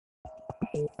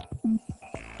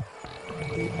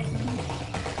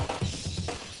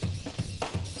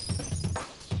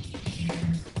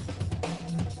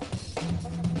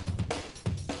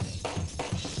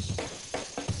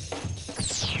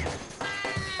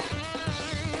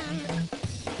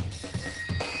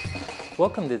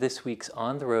Welcome to this week's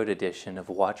on-the-road edition of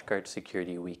WatchGuard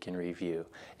Security Week in Review,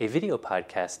 a video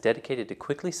podcast dedicated to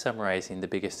quickly summarizing the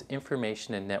biggest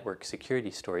information and network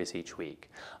security stories each week.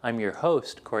 I'm your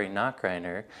host, Corey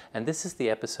Nachreiner, and this is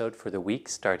the episode for the week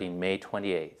starting May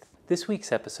 28th. This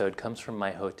week's episode comes from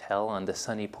my hotel on the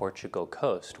sunny Portugal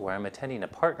coast, where I'm attending a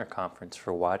partner conference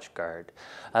for WatchGuard.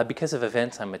 Because of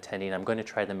events I'm attending, I'm going to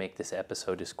try to make this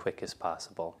episode as quick as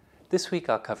possible. This week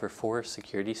I'll cover 4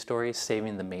 security stories,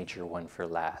 saving the major one for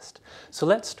last. So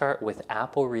let's start with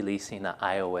Apple releasing an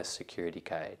iOS security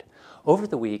guide. Over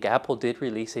the week, Apple did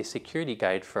release a security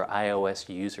guide for iOS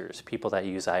users, people that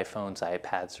use iPhones,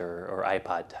 iPads, or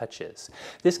iPod Touches.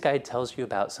 This guide tells you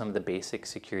about some of the basic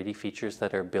security features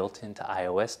that are built into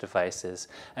iOS devices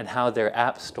and how their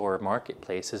App Store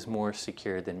marketplace is more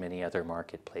secure than many other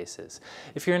marketplaces.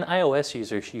 If you're an iOS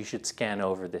user, you should scan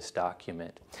over this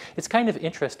document. It's kind of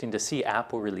interesting to see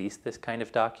Apple release this kind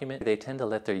of document. They tend to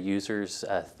let their users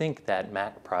think that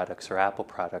Mac products or Apple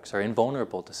products are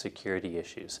invulnerable to security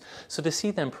issues. So to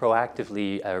see them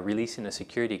proactively releasing a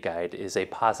security guide is a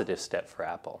positive step for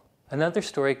Apple. Another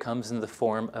story comes in the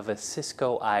form of a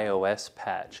Cisco iOS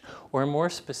patch, or more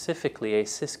specifically a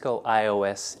Cisco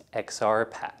iOS XR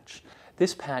patch.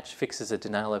 This patch fixes a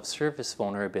denial of service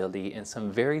vulnerability in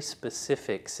some very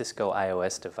specific Cisco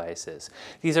iOS devices.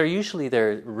 These are usually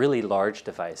their really large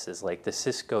devices like the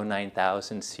Cisco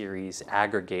 9000 series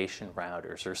aggregation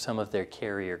routers or some of their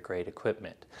carrier grade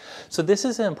equipment. So this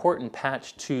is an important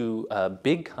patch to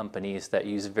big companies that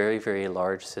use very, very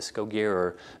large Cisco gear,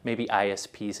 or maybe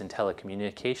ISPs and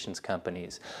telecommunications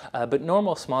companies. But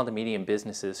normal small to medium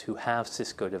businesses who have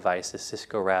Cisco devices,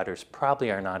 Cisco routers, probably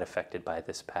are not affected by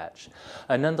this patch.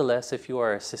 Nonetheless, if you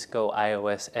are a Cisco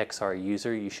iOS XR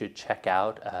user, you should check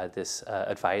out this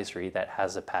advisory that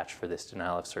has a patch for this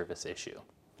denial of service issue.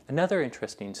 Another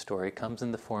interesting story comes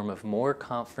in the form of more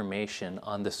confirmation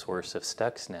on the source of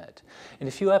Stuxnet. In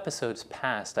a few episodes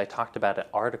past, I talked about an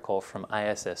article from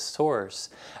ISS Source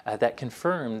that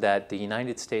confirmed that the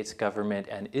United States government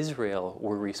and Israel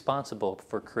were responsible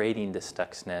for creating the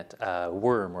Stuxnet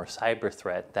worm or cyber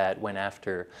threat that went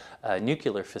after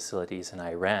nuclear facilities in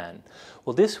Iran.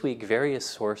 Well, this week, various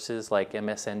sources like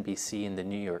MSNBC and the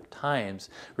New York Times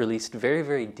released very,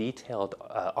 very detailed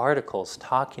articles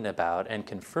talking about and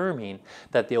confirming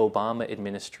that the Obama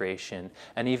administration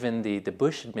and even the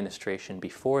Bush administration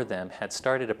before them had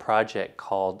started a project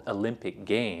called Olympic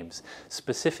Games,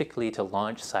 specifically to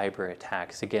launch cyber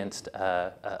attacks against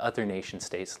other nation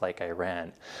states like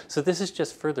Iran. So this is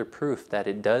just further proof that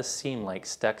it does seem like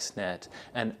Stuxnet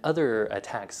and other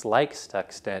attacks like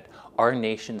Stuxnet are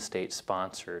nation-state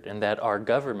sponsored, and that our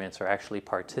governments are actually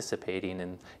participating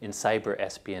in cyber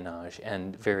espionage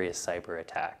and various cyber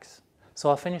attacks. So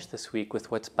I'll finish this week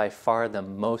with what's by far the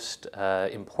most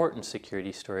important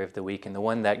security story of the week, and the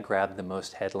one that grabbed the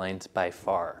most headlines by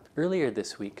far. Earlier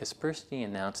this week, Kaspersky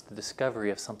announced the discovery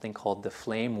of something called the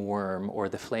Flame Worm, or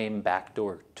the Flame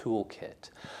Backdoor Toolkit.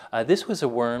 This was a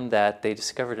worm that they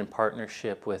discovered in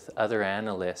partnership with other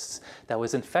analysts that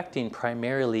was infecting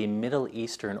primarily Middle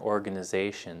Eastern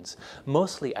organizations,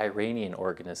 mostly Iranian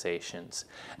organizations.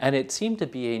 And it seemed to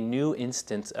be a new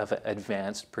instance of an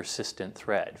advanced persistent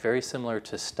threat, very similar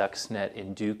to Stuxnet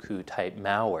and Duku type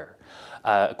malware.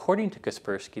 According to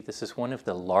Kaspersky, this is one of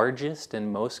the largest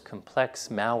and most complex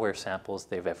malware samples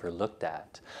they've ever looked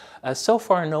at. So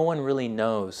far, no one really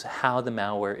knows how the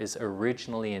malware is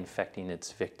originally infecting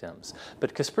its victims,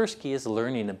 but Kaspersky is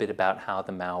learning a bit about how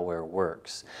the malware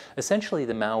works. Essentially,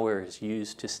 the malware is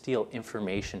used to steal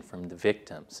information from the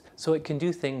victims. So it can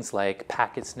do things like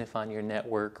packet sniff on your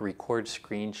network, record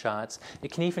screenshots.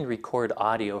 It can even record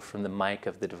audio from the mic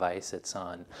of the device it's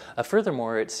on.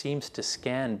 Furthermore, it seems to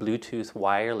scan Bluetooth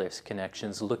wireless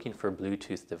connections looking for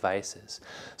Bluetooth devices.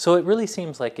 So it really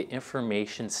seems like an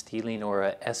information stealing or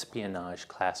an espionage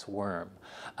class worm.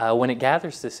 When it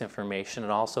gathers this information, it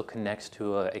also connects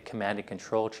to a command and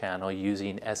control channel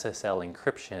using SSL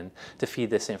encryption to feed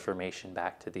this information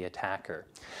back to the attacker.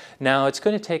 Now, it's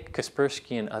going to take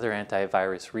Kaspersky and other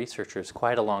antivirus researchers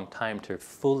quite a long time to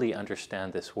fully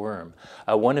understand this worm.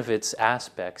 One of its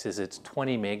aspects is it's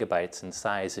 20 megabytes in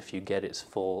size if you get its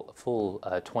full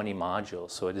 20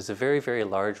 modules. So it is a very, very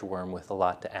large worm with a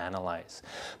lot to analyze.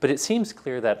 But it seems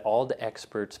clear that all the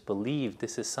experts believe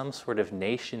this is some sort of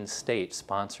nation-state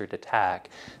sponsored attack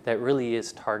that really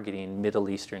is targeting Middle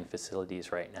Eastern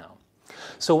facilities right now.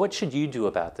 So what should you do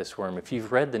about this worm? If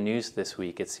you've read the news this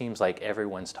week, it seems like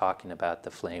everyone's talking about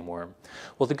the flame worm.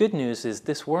 Well, the good news is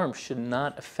this worm should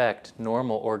not affect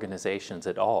normal organizations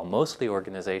at all, mostly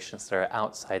organizations that are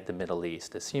outside the Middle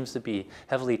East. It seems to be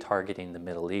heavily targeting the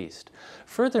Middle East.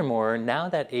 Furthermore, now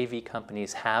that AV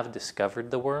companies have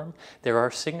discovered the worm, there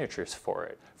are signatures for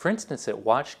it. For instance, at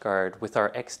WatchGuard, with our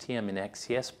XTM and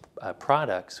XCS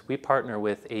products, we partner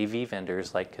with AV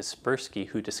vendors like CISSP,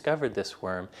 who discovered this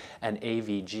worm, and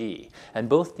AVG. And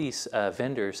both these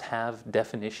vendors have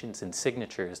definitions and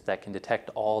signatures that can detect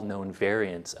all known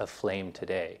variants of flame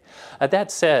today.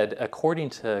 That said, according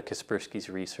to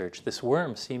Kaspersky's research, this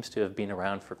worm seems to have been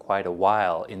around for quite a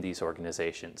while in these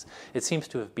organizations. It seems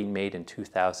to have been made in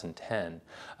 2010,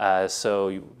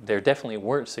 so there definitely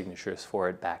weren't signatures for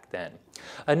it back then.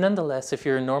 Nonetheless, if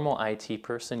you're a normal IT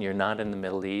person, you're not in the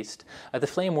Middle East, the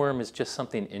flame worm is just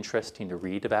something interesting to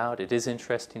read about. It is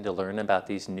interesting to learn about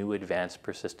these new advanced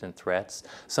persistent threats,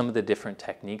 some of the different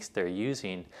techniques they're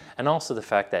using, and also the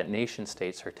fact that nation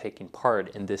states are taking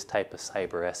part in this type of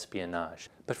cyber espionage.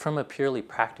 But from a purely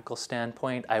practical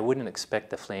standpoint, I wouldn't expect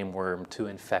the flame worm to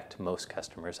infect most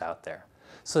customers out there.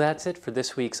 So that's it for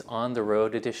this week's On the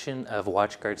Road edition of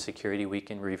WatchGuard Security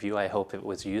Week in Review. I hope it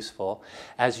was useful.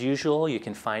 As usual, you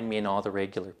can find me in all the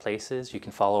regular places. You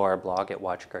can follow our blog at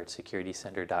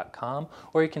WatchGuardSecurityCenter.com,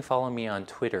 or you can follow me on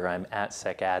Twitter. I'm at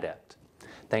SecAdept.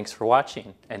 Thanks for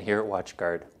watching, and here at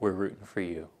WatchGuard, we're rooting for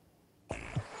you.